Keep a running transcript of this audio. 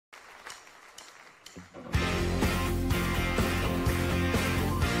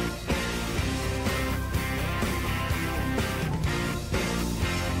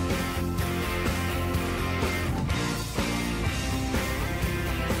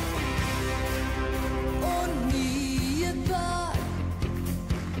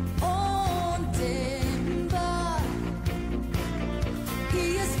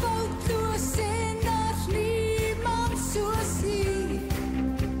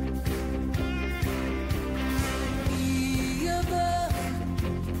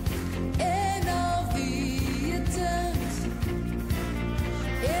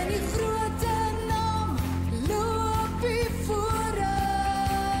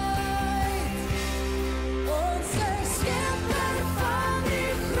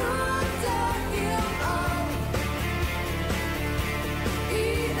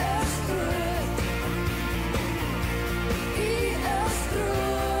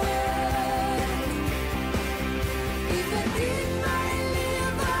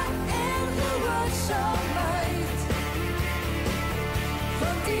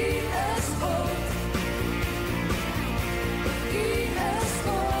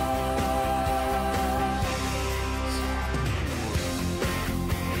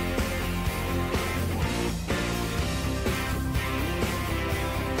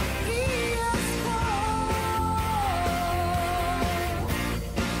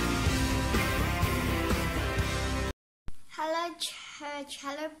church.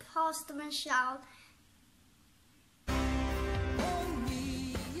 Hello, Pastor Michelle.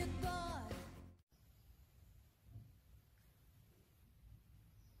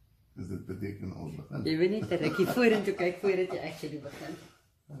 Dus dit beteken ons begin. Jy weet net 'n rukkie vorentoe kyk voordat jy actually begin.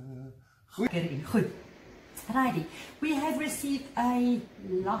 Goed. Righty. We have received a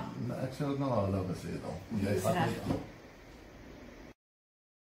lot. Ek sal dit nou al gesê het al. Jy vat dit aan.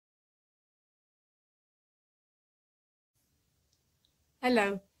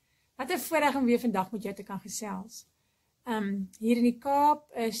 Hallo, wat 'n voorreg om weer vandag met jou te kan gesels. Hier in die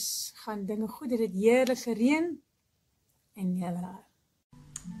Kaap gaan dinge goed, dit het heerlik gereën en neerlaag.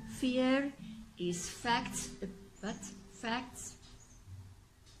 Fear is facts. What? Facts.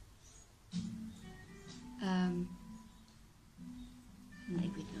 Nee,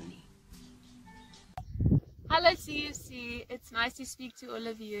 ek weet nou nie. Hello CFC, it's nice to speak to all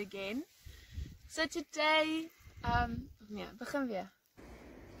of you again. So today, begin weer.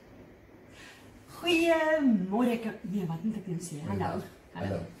 Goeiemôre. Nee, wat moet ek nou sê? Hallo.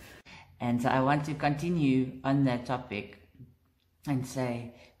 Hallo. And so I want to continue on that topic and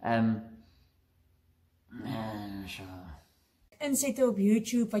say, Insette op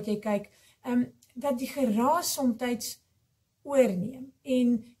YouTube wat jy kyk, dat die geraas soms oorneem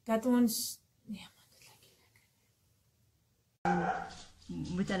en dat ons nee man, dit lyk nie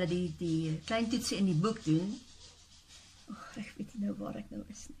lekker. Moet hulle die klein toetsie in die boek doen? Ek weet nie nou waar ek nou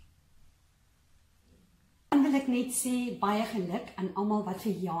is nie. Dan wil ek net sê baie geluk aan almal wat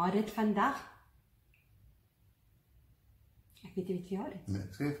verjaar het vandag. Ek weet nie wie verjaar het. Nee,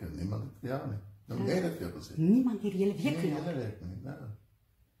 ek sê vir niemand het verjaar nie. Dan jy dit vir gesê. Niemand hier hele week nie. nie. Nee, hele week nie. Nee.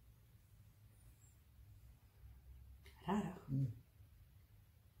 Rarig.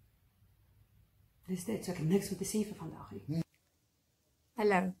 Dis dit, so ek het niks om te sê vir vandag nie. Nee.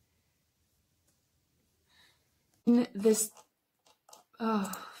 Hallo.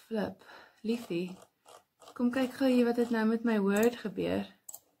 Flip, liefie. Kom kyk gou hier wat het nou met my Word gebeur.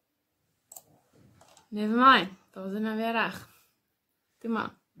 Never mind, daar is nou weer reg. Toe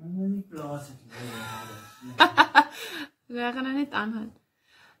maar. nie plaas het We gaan nou net aangaan.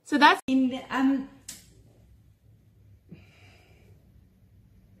 So that's En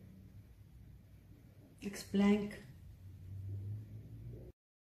ek's blank.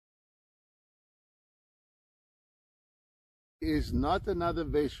 Is not another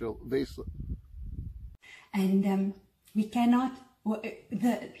vessel. And we cannot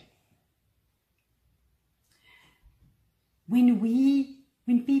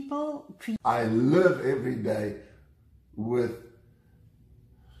when people treat I live every day with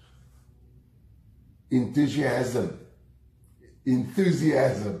enthusiasm.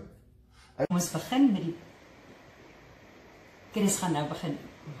 ons begin met die Chris gaan nou begin.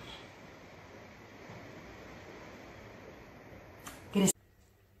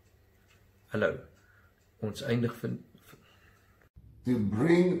 Hallo. Ons eindig van To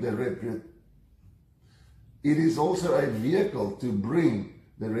bring it is also a vehicle to bring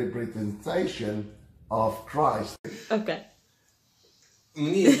the representation of Christ. okay.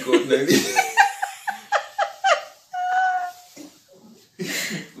 Nee, God nou nie.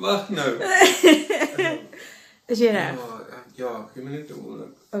 Wag nou. Is jy reg? Ja, gee my net 'n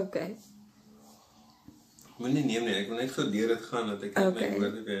oomblik. Okay. Moenie neem nie, ek wil net gou deur dit gaan dat ek net my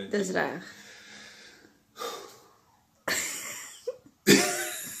woorde kry. Dis reg.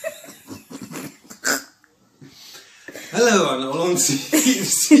 Hallo aan al ons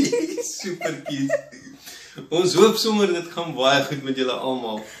superkies. Ons hoop sommer dit gaan baie goed met julle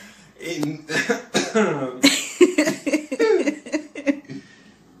almal. En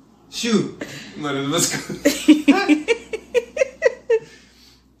Sjoe, maar dit was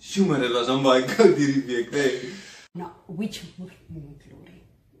Sjoe, maar dit was aan baie koud hierdie week, nee. Now, which would more glory?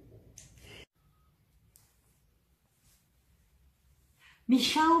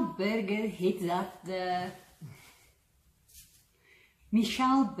 Michelle Berger het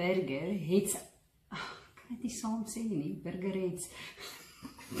kan dit nie saam sê nie, Berger het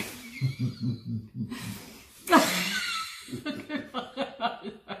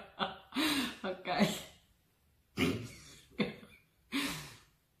okay.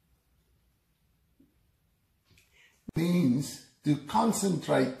 Means to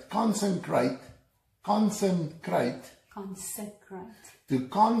consecrate, to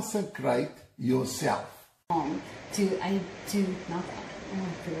consecrate yourself.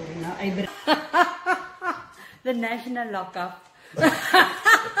 The national lockup.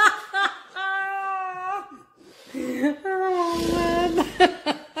 Oh man.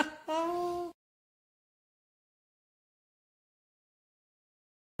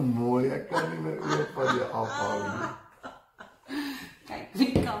 Mooi, ek kan nie meer oor van jou afhaal nie. Kyk,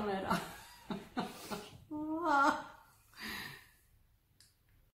 die kamera.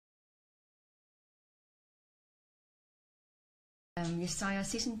 Jesaja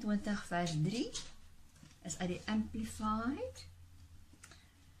 26 vers 3 is uit die Amplified.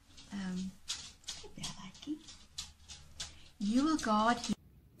 You will guard him.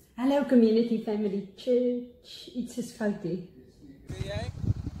 Hello Community Family Church, iets is fout hier.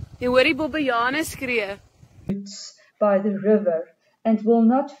 Jy hoor die Bobbejane skree. By the river and will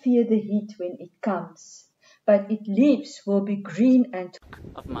not fear the heat when it comes, but its leaves will be green and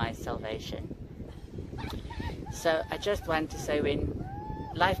of my salvation. So I just want to say, when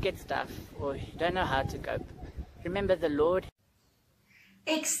life gets tough or you don't know how to cope, remember the Lord.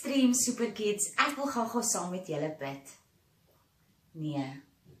 Extreme super kids, ek wil gou saam met julle bid. Nee.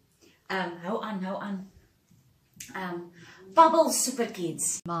 Hou aan. Bubble super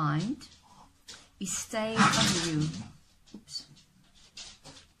kids. Mind is stayed on you. Oops.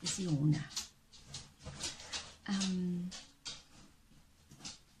 Dis die honde.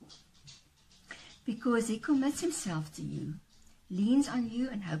 Because he commits himself to you, leans on you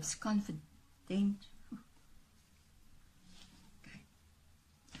and hopes confident.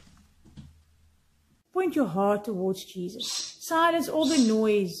 Point your heart towards Jesus. Silence all the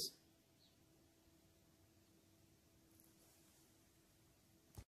noise.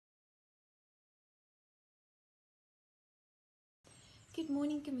 Good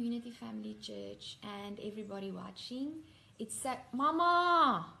morning, Community Family Church and everybody watching. It's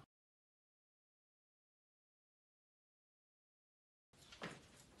Mama!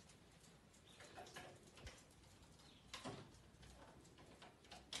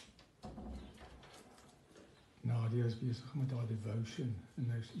 Nadia is besig met haar devotion en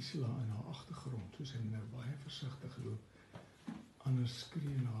nou is Isla in haar agtergrond, so sy moet nou baie versigtig loop. Anders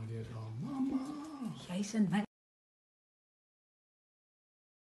skree Nadia daar, Mama! Sy's in my.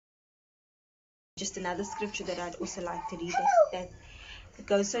 Just another scripture that I'd also like to read that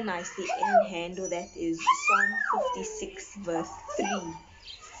goes so nicely in handle, that is Psalm 56 verse 3.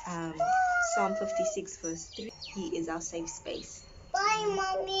 Psalm 56 verse 3. He is our safe space. Bye,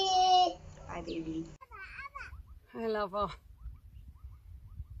 Mommy. Bye, baby. I love her.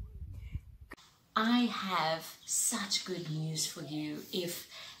 I have such good news for you if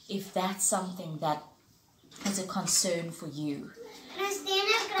that's something that is a concern for you.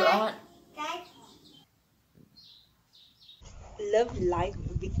 God, live life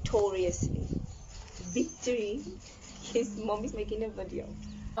victoriously. Victory. His mom is making a video.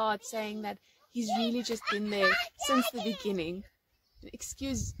 God saying that he's really just been there since the beginning.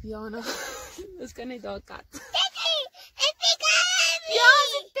 Excuse Jana, dis kan net daar kat. Ja,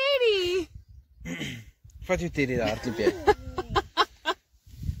 dis Teddy. Vat jou Teddy daar hardloop jy.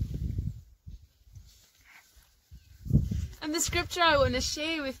 And the scripture I want to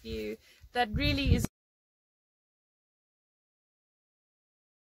share with you that really is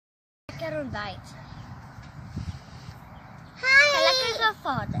lekker ontbyt. Hi. Gelukkige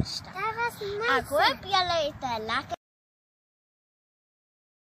Vadersdag. Dit was nice. Ek hoop julle het 'n lekker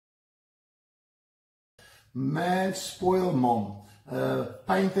Man spoil mom,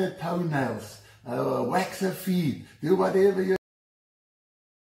 paint her toenails, wax her feet, do whatever you.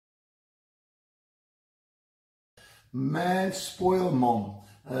 Man spoil mom,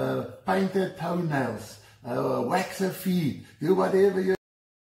 paint her toenails, wax her feet, do whatever you.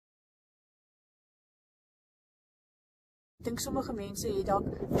 Ek dink sommige mense het dalk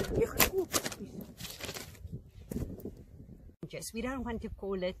Just we don't want to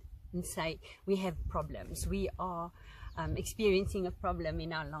call it and say we have problems. We are experiencing a problem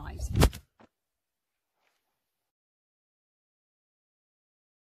in our lives.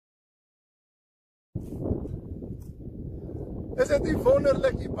 Is dit nie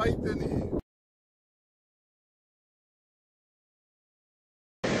wonderlik hier buite nie?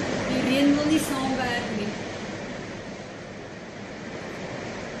 Die reën wil nie saamwerk nie.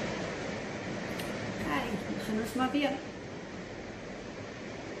 Kyk, gaan ons maar weer.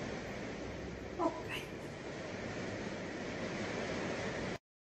 Okay.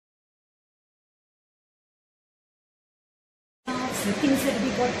 The things that we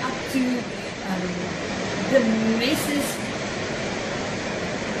got up to, the messes.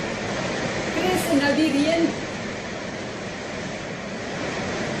 Chris, en nou die reën.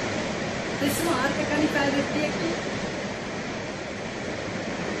 Dis maar hard, ek kan nie verder steek nie.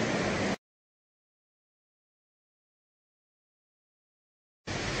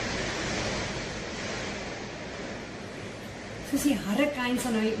 Soos die hurricanes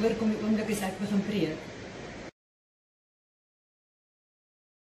aan nou hier oorkom die oomblik as ek begin preek.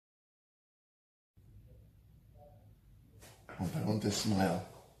 om vir hom te smile.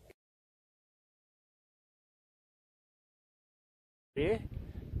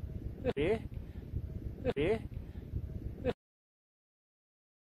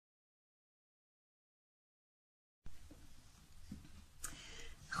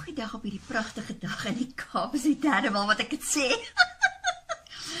 Goeiedag op hierdie pragtige dag in die Kaap. Is die derde maal wat ek dit sê.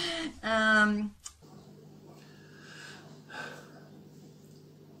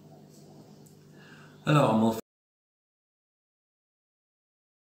 Hallo almal.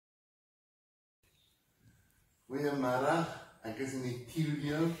 Goeiemôre, ek is in die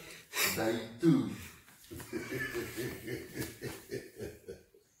studio by toe.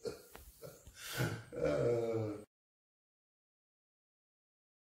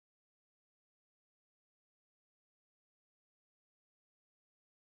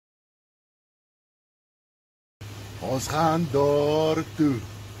 Ons gaan dorp toe.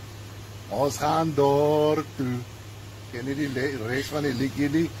 Ons gaan dorp toe. Ken nie die res van die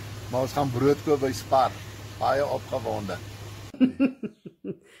liedjie nie, maar ons gaan brood koop by Spar. Baie opgewonde.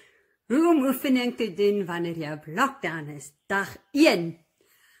 Hoe om oefening te doen wanneer jy op lockdown is? Dag 1.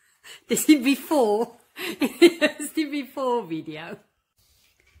 Dis die before. Dis die before video.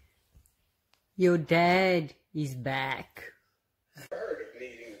 Your dad is back.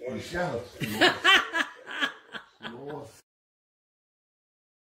 Michelle.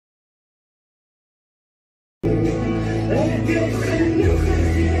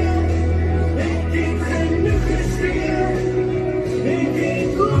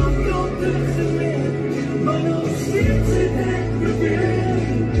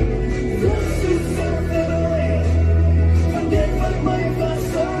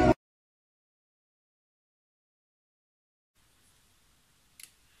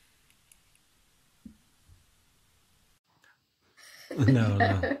 Nou.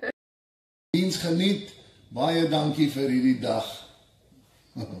 Diens geniet. Baie dankie vir hierdie dag.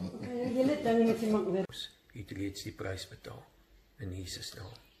 Julle ding moet jy maak weer. Jy het reeds die prys betaal. In Jesus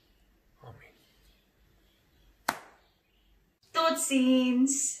naam. Amen.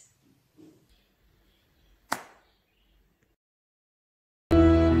 Totsiens.